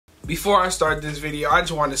Before I start this video, I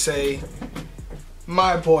just want to say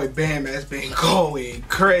my boy Bam has been going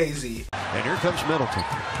crazy. And here comes Middleton.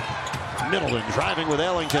 Middleton driving with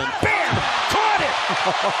Ellington. Bam! Caught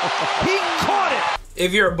it! He caught it!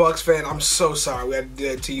 If you're a Bucks fan, I'm so sorry we had to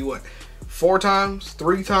do that to you, what, 4 times?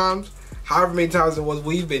 3 times? However many times it was,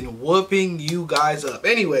 we've been whooping you guys up.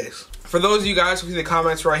 Anyways, for those of you guys who see the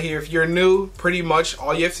comments right here, if you're new, pretty much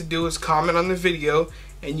all you have to do is comment on the video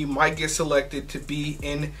and you might get selected to be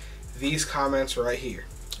in these comments right here.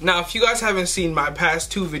 Now, if you guys haven't seen my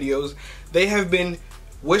past 2 videos, they have been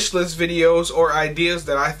wish list videos or ideas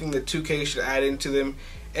that I think that 2K should add into them.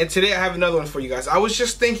 And today I have another one for you guys. I was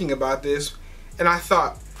just thinking about this and I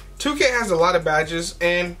thought 2K has a lot of badges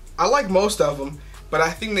and I like most of them, but I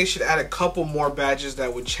think they should add a couple more badges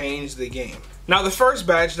that would change the game. Now, the first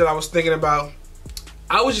badge that I was thinking about,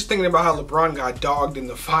 I was just thinking about how LeBron got dogged in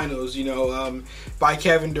the finals, you know, by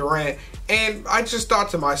Kevin Durant. And I just thought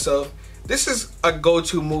to myself, this is a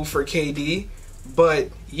go-to move for KD, but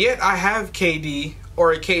yet I have KD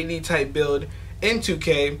or a KD type build in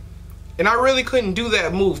 2K, and I really couldn't do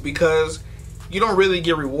that move because you don't really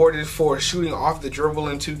get rewarded for shooting off the dribble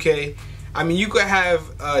in 2K. I mean, you could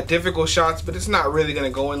have difficult shots, but it's not really going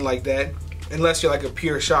to go in like that unless you're like a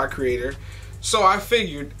pure shot creator. So I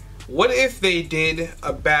figured, what if they did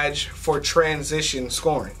a badge for transition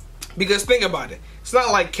scoring? Because think about it. It's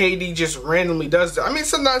not like KD just randomly does that. I mean,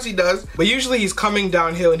 sometimes he does, but usually he's coming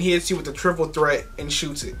downhill and he hits you with a triple threat and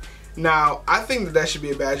shoots it. Now, I think that should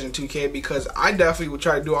be a badge in 2K because I definitely would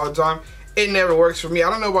try to do it all the time. It never works for me. I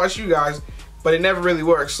don't know about you guys, but it never really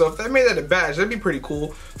works. So if they made that a badge, that'd be pretty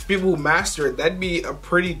cool. For people who master it, that'd be a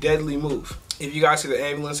pretty deadly move. If you guys see the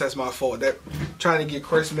ambulance, that's my fault. They're trying to get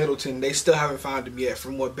Chris Middleton. They still haven't found him yet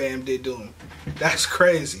from what Bam did to him. That's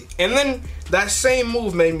crazy. And then that same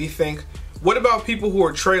move made me think, what about people who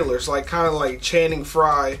are trailers, like kind of like Channing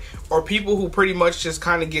Frye, or people who pretty much just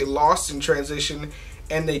kind of get lost in transition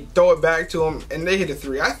and they throw it back to them and they hit a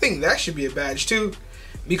 3. I think that should be a badge too,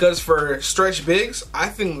 because for stretch bigs, I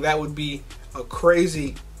think that would be a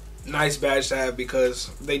crazy nice badge to have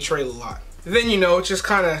because they trail a lot. Then, you know, it just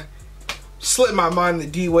kind of slipped my mind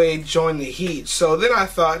that D-Wade joined the Heat. So then I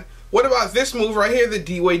thought, what about this move right here that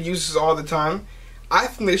D-Wade uses all the time? I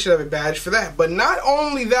think they should have a badge for that. But not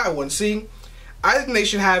only that one. See, I think they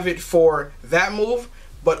should have it for that move,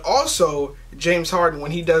 but also James Harden when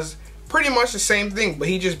he does pretty much the same thing, but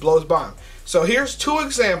he just blows by him. So here's 2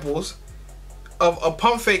 examples of a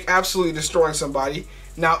pump fake absolutely destroying somebody.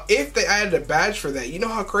 Now, if they added a badge for that, you know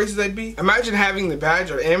how crazy that'd be? Imagine having the badge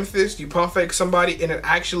or amethyst, you pump fake somebody and it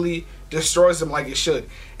actually destroys them like it should.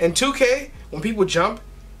 In 2K, when people jump,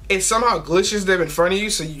 it somehow glitches them in front of you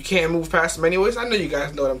so you can't move past them anyways. I know you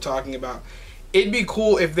guys know what I'm talking about. It'd be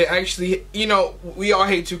cool if they actually, you know, we all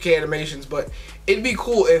hate 2K animations, but it'd be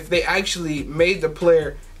cool if they actually made the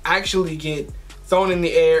player actually get thrown in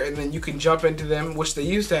the air and then you can jump into them, which they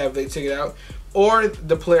used to have, they took it out, or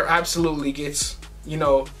the player absolutely gets, you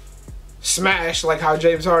know, smashed like how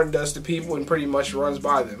James Harden does to people and pretty much runs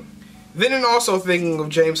by them. Then, and also thinking of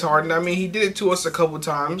James Harden, I mean, he did it to us a couple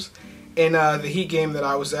times in the Heat game that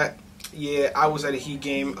I was at. Yeah, I was at a Heat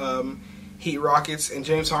game, Heat Rockets, and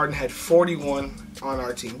James Harden had 41 on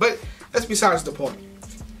our team. But that's besides the point.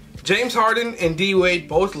 James Harden and D-Wade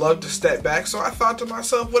both love to step back, so I thought to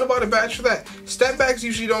myself, what about a badge for that? Step backs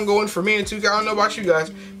usually don't go in for me in 2K. I don't know about you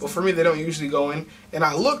guys, but for me, they don't usually go in. And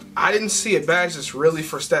I looked, I didn't see a badge that's really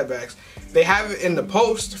for step backs. They have it in the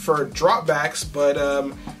post for drop backs, but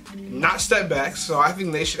not step backs. So I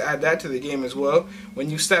think they should add that to the game as well.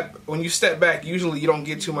 When you step back, usually you don't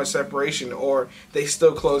get too much separation, or they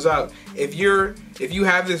still close out. If you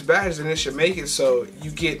have this badge, then it should make it so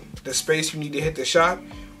you get the space you need to hit the shot,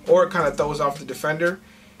 or it kind of throws off the defender.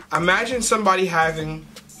 Imagine somebody having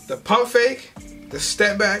the pump fake, the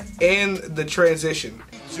step back, and the transition.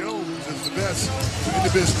 Jones is the best in the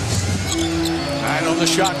business. And on the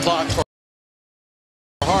shot clock for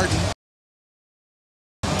Harden.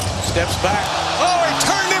 Steps back. Oh, he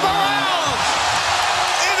turned him around!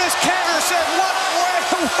 Enes Kanter said,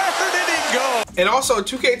 where did he go? And also,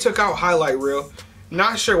 2K took out highlight reel.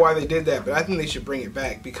 Not sure why they did that, but I think they should bring it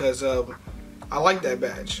back because I like that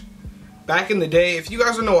badge. Back in the day, if you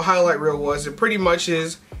guys don't know what highlight reel was, it pretty much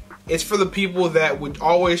is, it's for the people that would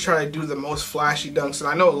always try to do the most flashy dunks. And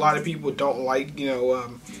I know a lot of people don't like, you know,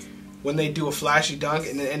 when they do a flashy dunk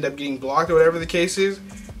and then end up getting blocked or whatever the case is.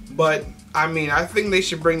 But, I mean, I think they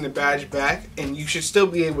should bring the badge back, and you should still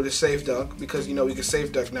be able to safe dunk because, you know, you can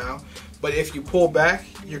safe dunk now. But if you pull back,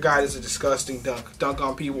 your guy does a disgusting dunk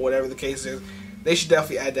on people, whatever the case is. They should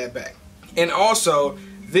definitely add that back. And also,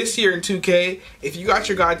 This year in 2K, if you got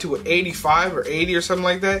your guy to an 85 or 80 or something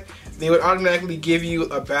like that, they would automatically give you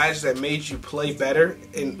a badge that made you play better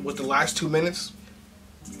with the last 2 minutes.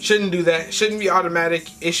 Shouldn't do that. Shouldn't be automatic.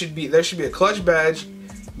 There should be a clutch badge.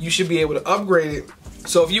 You should be able to upgrade it.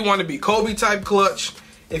 So if you want to be Kobe type clutch,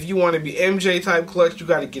 if you want to be MJ type clutch, you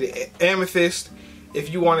got to get an amethyst.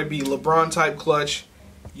 If you want to be LeBron type clutch,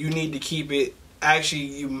 you need to keep it. Actually,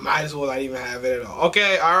 you might as well not even have it at all.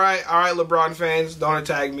 Okay, all right, LeBron fans, don't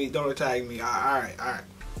attack me. All right.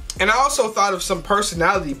 And I also thought of some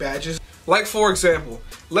personality badges. Like, for example,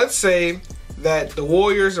 let's say that the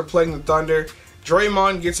Warriors are playing the Thunder.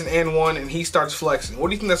 Draymond gets an N1 and he starts flexing. What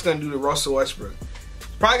do you think that's going to do to Russell Westbrook?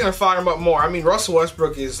 Probably going to fire him up more. I mean, Russell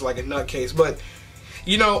Westbrook is like a nutcase, but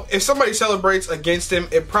you know, if somebody celebrates against him,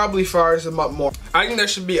 it probably fires him up more. I think there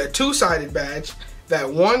should be a two-sided badge. That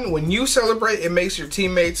one, when you celebrate, it makes your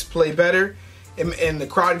teammates play better and the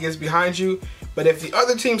crowd gets behind you. But if the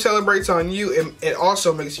other team celebrates on you, it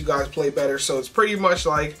also makes you guys play better. So it's pretty much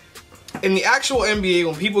like in the actual NBA,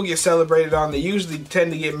 when people get celebrated on, they usually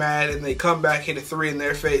tend to get mad and they come back, hit a three in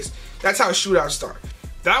their face. That's how shootouts start.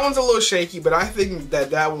 That one's a little shaky, but I think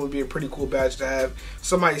that one would be a pretty cool badge to have. If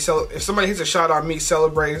somebody hits a shot on me,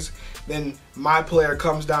 celebrates, then my player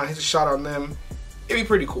comes down, hits a shot on them, it'd be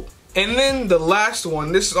pretty cool. And then the last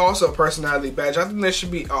one, this is also a personality badge. I think there should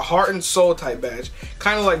be a heart and soul type badge.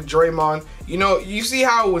 Kind of like Draymond. You know, you see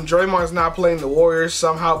how when Draymond's not playing, the Warriors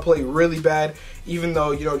somehow play really bad, even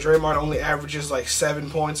though, you know, Draymond only averages like 7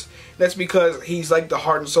 points. That's because he's like the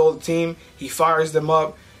heart and soul of the team. He fires them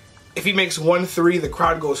up. If he makes 1-3, the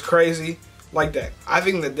crowd goes crazy. Like that. I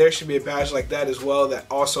think that there should be a badge like that as well that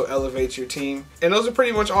also elevates your team. And those are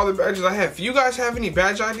pretty much all the badges I have. If you guys have any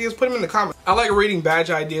badge ideas, put them in the comments. I like reading badge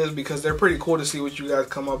ideas because they're pretty cool to see what you guys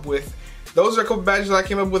come up with. Those are a couple badges I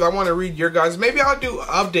came up with. I want to read your guys. Maybe I'll do an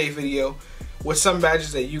update video with some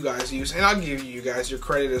badges that you guys use, and I'll give you guys your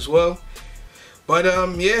credit as well. But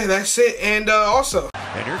yeah, that's it. And also,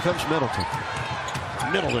 and here comes Middleton.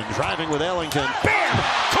 Middleton driving with Ellington. Bam!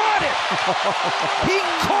 Caught it! He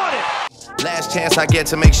caught it! Last chance I get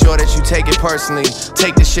to make sure that you take it personally.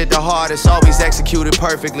 Take this shit to heart, it's always executed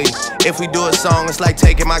perfectly. If we do a song, it's like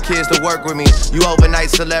taking my kids to work with me. You overnight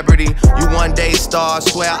celebrity, you one day star.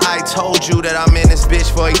 Swear I told you that I'm in this bitch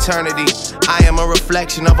for eternity. I am a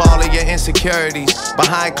reflection of all of your insecurities.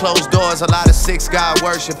 Behind closed doors, a lot of 6 God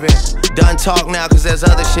worshiping. Done talk now, cause there's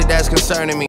other shit that's concerning me.